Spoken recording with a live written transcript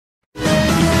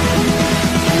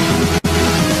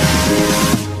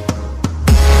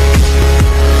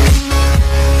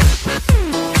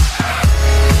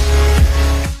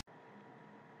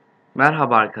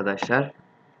Merhaba arkadaşlar.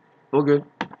 Bugün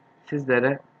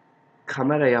sizlere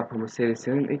kamera yapımı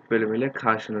serisinin ilk bölümüyle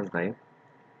karşınızdayım.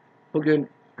 Bugün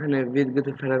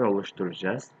widget'ı falan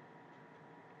oluşturacağız.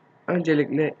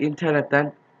 Öncelikle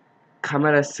internetten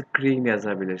kamera screen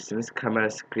yazabilirsiniz. Kamera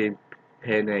screen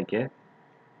png.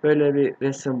 Böyle bir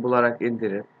resim bularak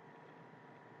indirin.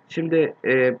 Şimdi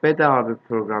bedava bir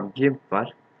program GIMP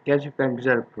var. Gerçekten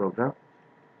güzel bir program.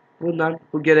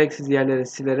 Bu gereksiz yerleri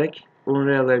silerek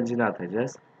Unreal Engine'e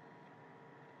atacağız.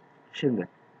 Şimdi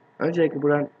öncelikle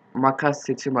buradan makas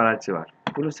seçim aracı var.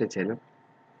 Bunu seçelim.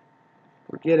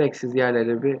 Bu gereksiz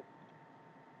yerleri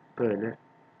böyle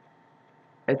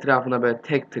etrafına böyle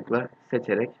tek tıkla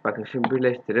seçerek bakın şimdi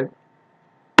birleştirin.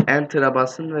 Enter'a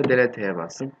basın ve delete'ye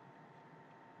basın.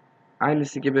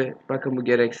 Aynısı gibi bakın bu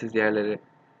gereksiz yerleri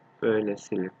böyle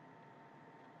silin.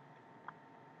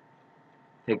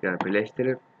 Tekrar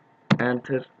birleştirin.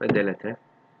 Enter ve delete.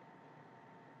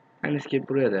 Aynısı gibi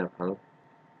buraya da yapalım.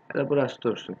 Ya da burası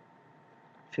dursun.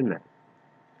 Şimdi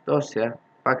dosya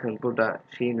bakın burada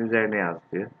şeyin üzerine yaz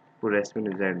diyor. Bu resmin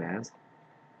üzerine yaz.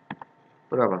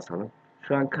 Buna basalım.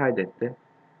 Şu an kaydetti.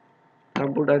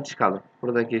 Tam buradan çıkalım.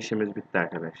 Buradaki işimiz bitti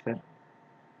arkadaşlar.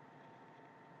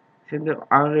 Şimdi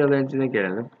Unreal Engine'e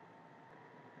gelelim.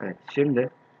 Evet, şimdi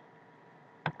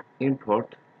import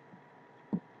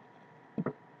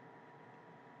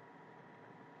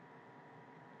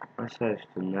aşağı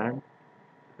üstünden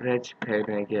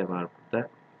png var burada.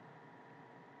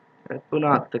 Evet, bunu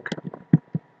attık.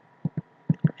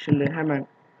 Şimdi hemen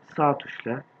sağ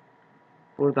tuşla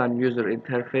buradan user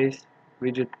interface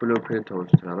widget blueprint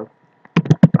oluşturalım.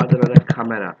 Adına da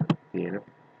kamera diyelim.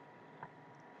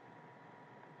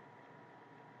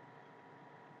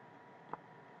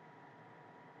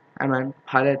 Hemen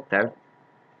paletten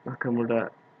bakın burada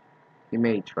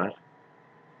image var.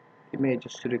 Image'i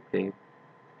sürükleyin.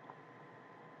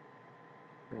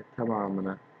 Evet,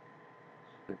 tamamına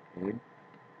sürükleyin.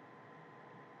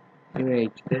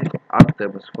 Image'de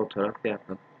attığımız fotoğrafı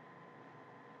yapın.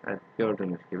 Evet,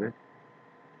 gördüğünüz gibi.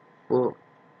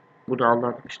 Bunu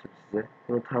anlatmıştım size.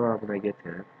 Bunu tamamına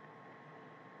getirelim.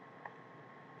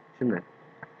 Şimdi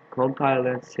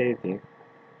compile and save diyeyim.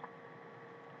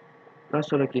 Daha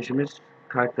sonraki işimiz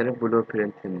karakterin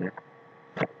blueprint'inde.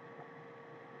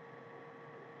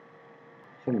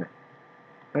 Şimdi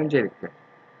öncelikle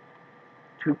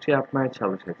Türkçe yapmaya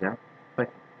çalışacağım.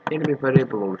 Bakın yeni bir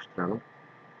variable oluşturalım.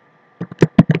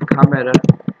 Kamera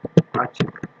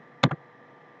açık.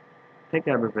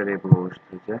 Tekrar bir variable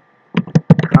oluşturacağım.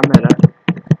 Kamera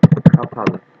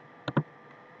kapalı.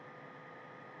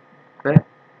 Ve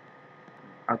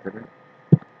adını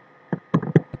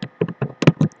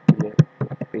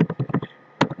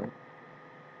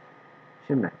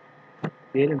Şimdi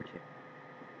diyelim ki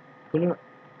bunu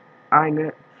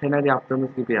aynı fener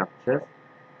yaptığımız gibi yapacağız.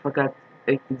 Fakat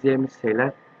ekleyeceğimiz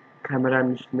şeyler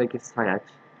kameranın üstündeki sayaç,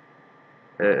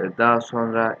 daha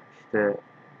sonra işte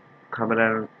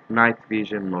kameranın night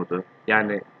vision modu,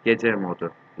 yani gece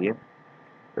modu diyeyim.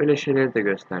 Öyle şeyleri de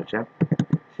göstereceğim.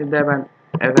 Şimdi hemen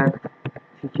event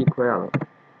tiki koyalım.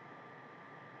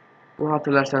 Bu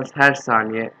hatırlarsanız her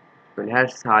saniye böyle her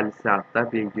salise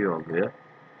hatta bilgi oluyor.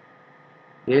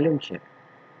 Diyelim ki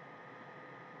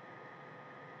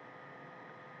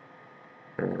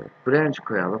branch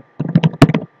koyalım.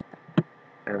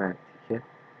 Event tiki.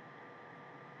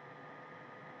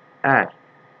 Eğer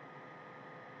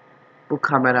bu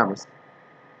kameramız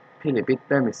pili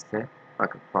bitmemişse,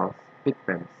 bakın false,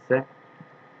 bitmemişse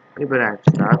bir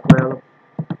branch daha koyalım.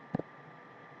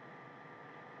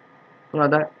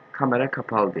 Buna da kamera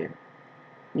kapalı diyelim.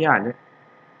 Yani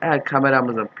eğer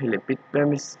kameramızın pili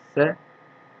bitmemişse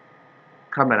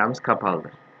kameramız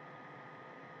kapalıdır.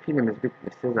 Pilimiz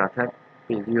bitmişse zaten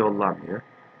bilgi yollanmıyor.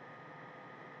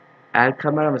 Eğer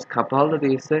kameramız kapalı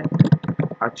değilse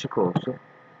açık olsun.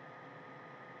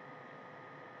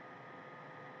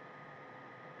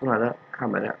 Buna da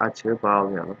kamera açığı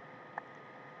bağlayalım.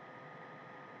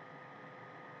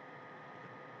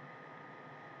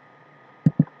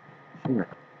 Şimdi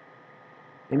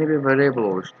yeni bir variable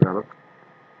oluşturalım.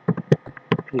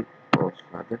 Tip olsun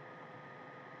hadi.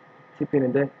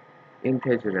 Tipini de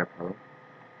integer yapalım.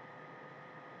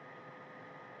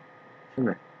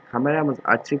 Şimdi kameramız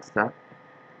açıksa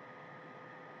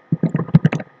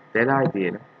delay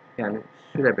diyelim. Yani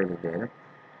süre belirleyelim.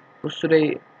 Bu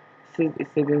süreyi siz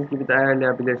istediğiniz gibi de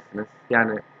ayarlayabilirsiniz.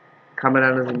 Yani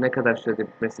kameranızın ne kadar sürede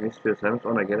bitmesini istiyorsanız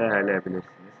ona göre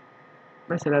ayarlayabilirsiniz.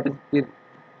 Mesela biz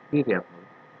bir yapalım.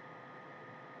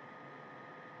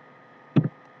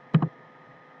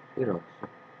 Bir olsun.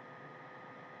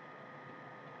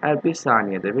 Her bir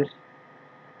saniyede bir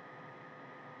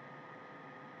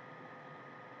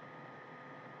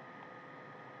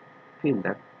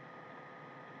Pilden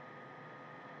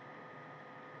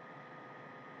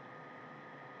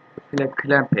pile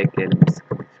clamp ekleyelim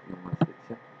sıkıntı çıkmaması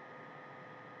için.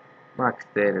 Max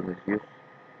değerimiz 100.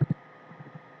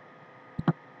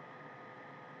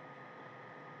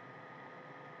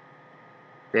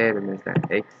 Değerimizden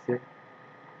eksi.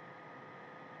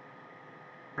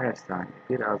 Her saniye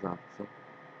bir azaltsın.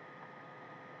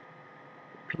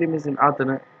 Pilimizin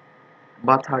adını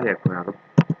batarya koyalım.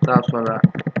 Daha sonra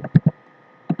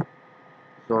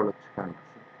zorluk çıkarmasın.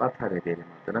 Batarya diyelim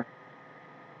adına.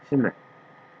 Şimdi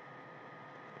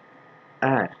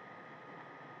eğer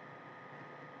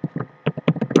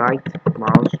right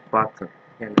mouse button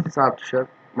yani sağ tuşa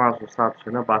mouse'un sağ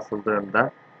tuşuna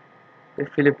basıldığında bir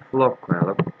flip flop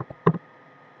koyalım.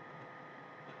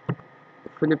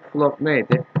 Flip flop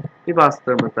neydi? Bir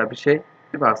bastığımızda bir şey,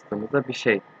 bir bastığımızda bir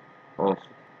şey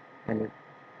olsun. Yani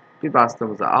bir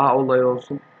bastığımızda A olayı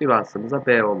olsun, bir bastığımızda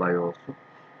B olayı olsun.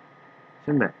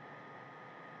 Şimdi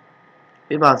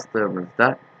bir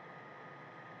bastığımızda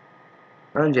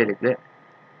öncelikle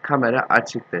kamera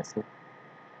açık desin.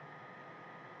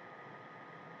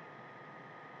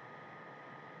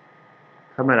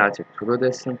 Kamera açık true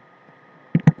desin.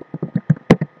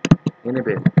 Yeni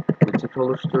bir widget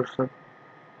oluştursun.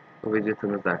 Bu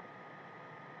widgetimizde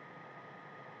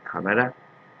kamera.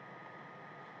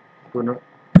 Bunu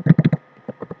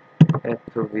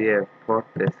add to viewport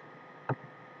desin.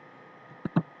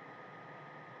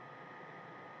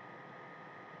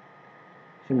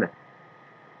 Şimdi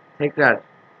tekrar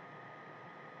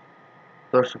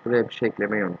doğrusu buraya bir şey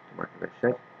eklemeyi unuttum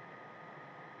arkadaşlar.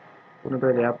 Bunu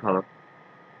böyle yapalım.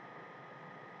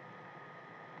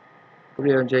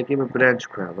 Buraya önceki bir branch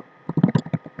koyalım.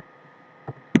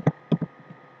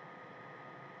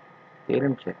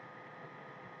 Diyelim ki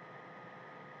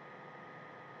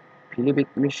pili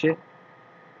bitmişi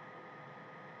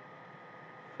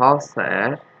falsa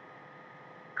eğer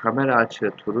kamera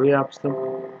açığı true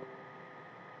yapsın.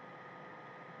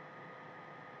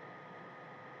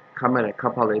 Kamera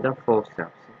kapalıyı da false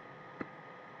yapsın.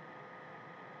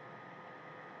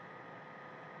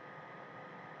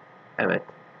 Evet.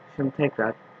 Şimdi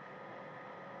tekrar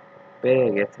B'ye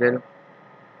getirelim.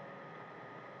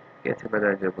 Getirmeden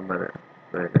önce bunları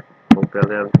böyle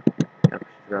kopyalayalım.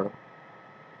 Yapıştıralım.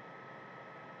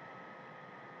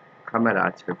 Kamera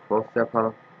açığı false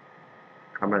yapalım.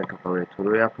 Kamera kapalıyı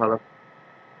true yapalım.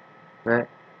 Ve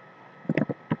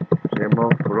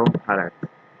remove from parent.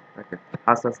 Bakın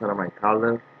hassas aramayı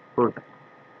kaldırın. Burada.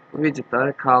 Bu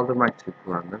widget'ları kaldırmak için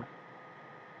kullandım.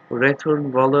 Bu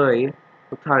return value'yi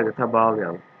bu target'a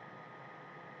bağlayalım.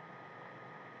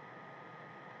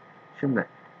 Şimdi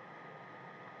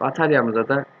bataryamıza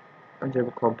da önce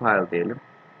bir compile diyelim.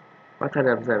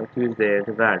 Bataryamıza evet 100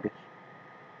 değerini verdik.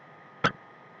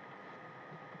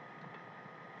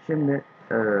 Şimdi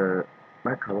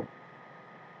bakalım.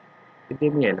 Bir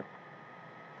deneyelim.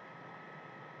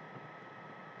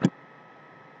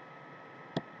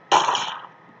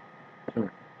 Şimdi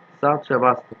sağ tuşa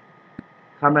bastım.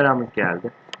 Kameramız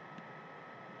geldi.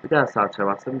 Bir daha sağ tuşa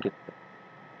bastım gitti.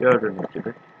 Gördüğünüz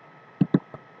gibi.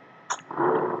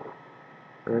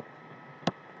 Evet.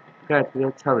 Gayet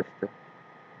güzel çalıştı.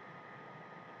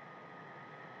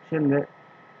 Şimdi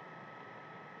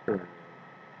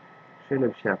şöyle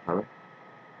bir şey yapalım.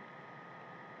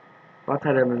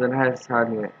 Bataryamızın her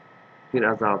saniye bir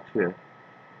azaltıyor.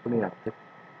 Bunu yaptık.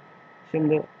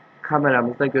 Şimdi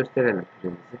kameramızda gösterelim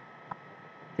filmimizi.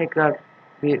 Tekrar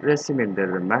bir resim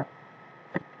indirdim ben.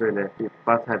 Böyle bir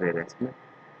batarya resmi.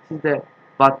 Siz de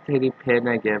batteri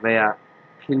PNG veya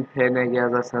pil PNG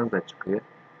yazarsanız da çıkıyor.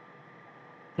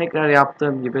 Tekrar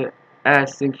yaptığım gibi eğer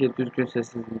sizinki düzgünse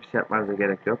sizin bir şey yapmanıza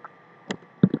gerek yok.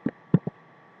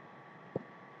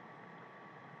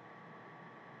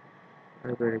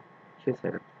 Böyle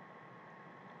keselim.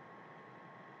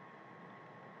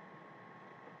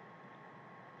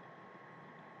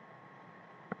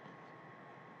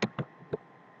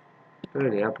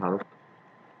 Böyle yapalım.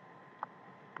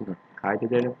 Bunu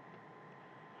kaydedelim.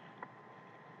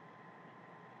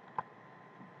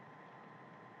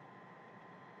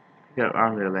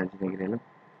 Tekrar Unreal Engine'e girelim.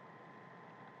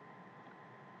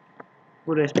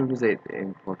 Bu resmimizi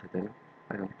import edelim.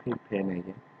 Bakın PNG.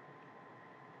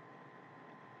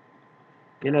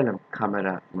 Gelelim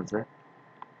kameramıza.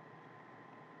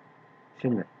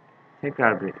 Şimdi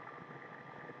tekrar bir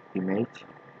image.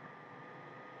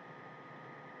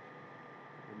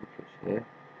 Bu köşeye.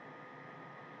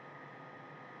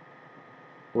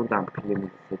 Buradan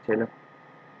pilimizi seçelim.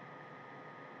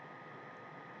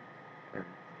 Evet.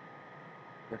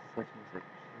 Biraz saçma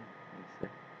seçmiştim.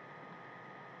 Neyse.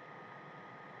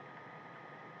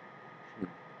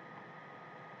 Şimdi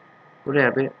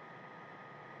Buraya bir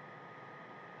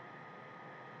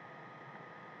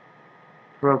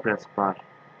progress bar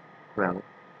koyalım.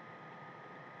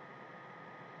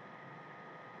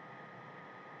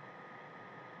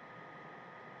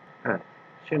 Evet.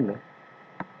 Şimdi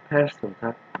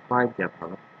percentile bind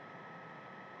yapalım.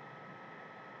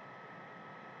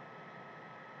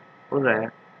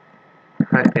 Buraya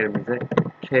karakterimize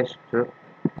change to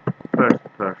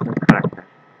first person karakter.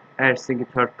 Eğer sizinki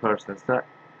third person ise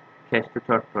change to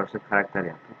third person karakter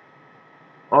yapın.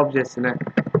 Objesine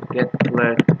get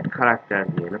player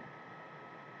karakter diyelim.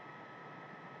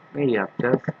 Neyi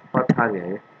yapacağız?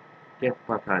 Bataryayı. Get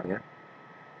batarya.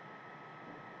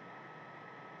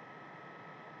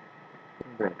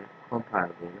 Böyle compile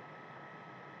diyelim.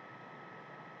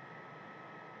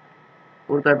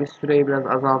 Burada bir süreyi biraz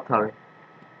azaltalım.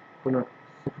 Bunu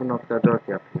 0.4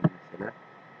 yapayım mesela.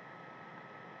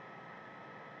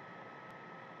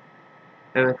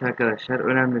 Evet arkadaşlar,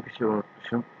 önemli bir şey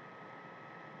unutmuşum.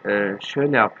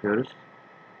 Şöyle yapıyoruz.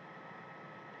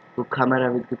 Bu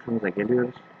kamera widget'ımıza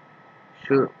geliyoruz.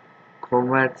 Şu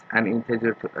convert an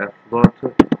integer to a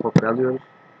float'u kopyalıyoruz.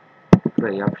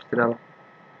 Buraya yapıştıralım.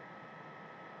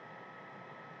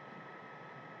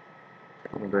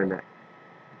 Bunu böyle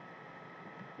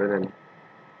bölelim.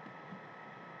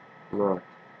 Float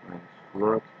minus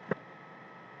float.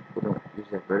 Bunu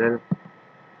 100'e bölelim.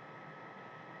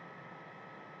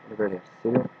 Bunu böyle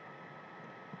silin.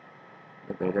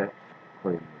 Bunu böyle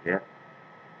koyun buraya.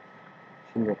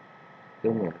 Şimdi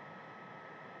deneyelim.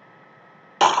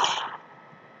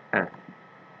 Evet.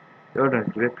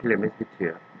 Gördüğünüz gibi pilimiz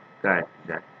bitiyor. Gayet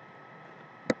güzel.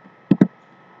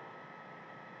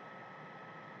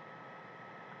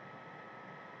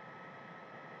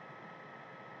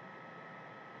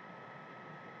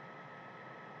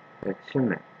 Evet,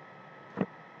 şimdi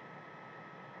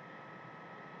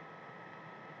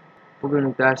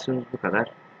bugünlük dersimiz bu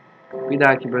kadar. Bir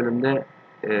dahaki bölümde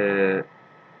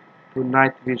bu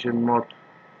Night Vision mod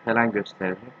falan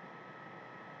gösteririm.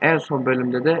 En son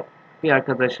bölümde de bir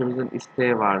arkadaşımızın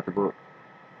isteği vardı, bu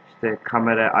işte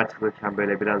kamera açılırken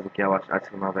böyle birazcık yavaş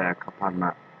açılma veya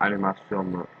kapanma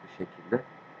animasyonlu bir şekilde.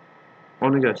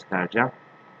 Onu göstereceğim.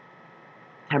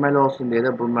 Temel olsun diye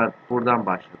de buradan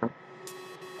başladım.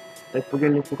 Evet,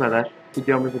 bugünlük bu kadar.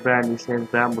 Videomuzu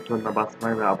beğendiyseniz beğen butonuna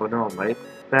basmayı ve abone olmayı,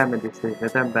 beğenmediyseniz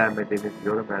neden beğenmediğinizi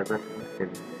yorum yazarsanız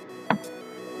sevinirim.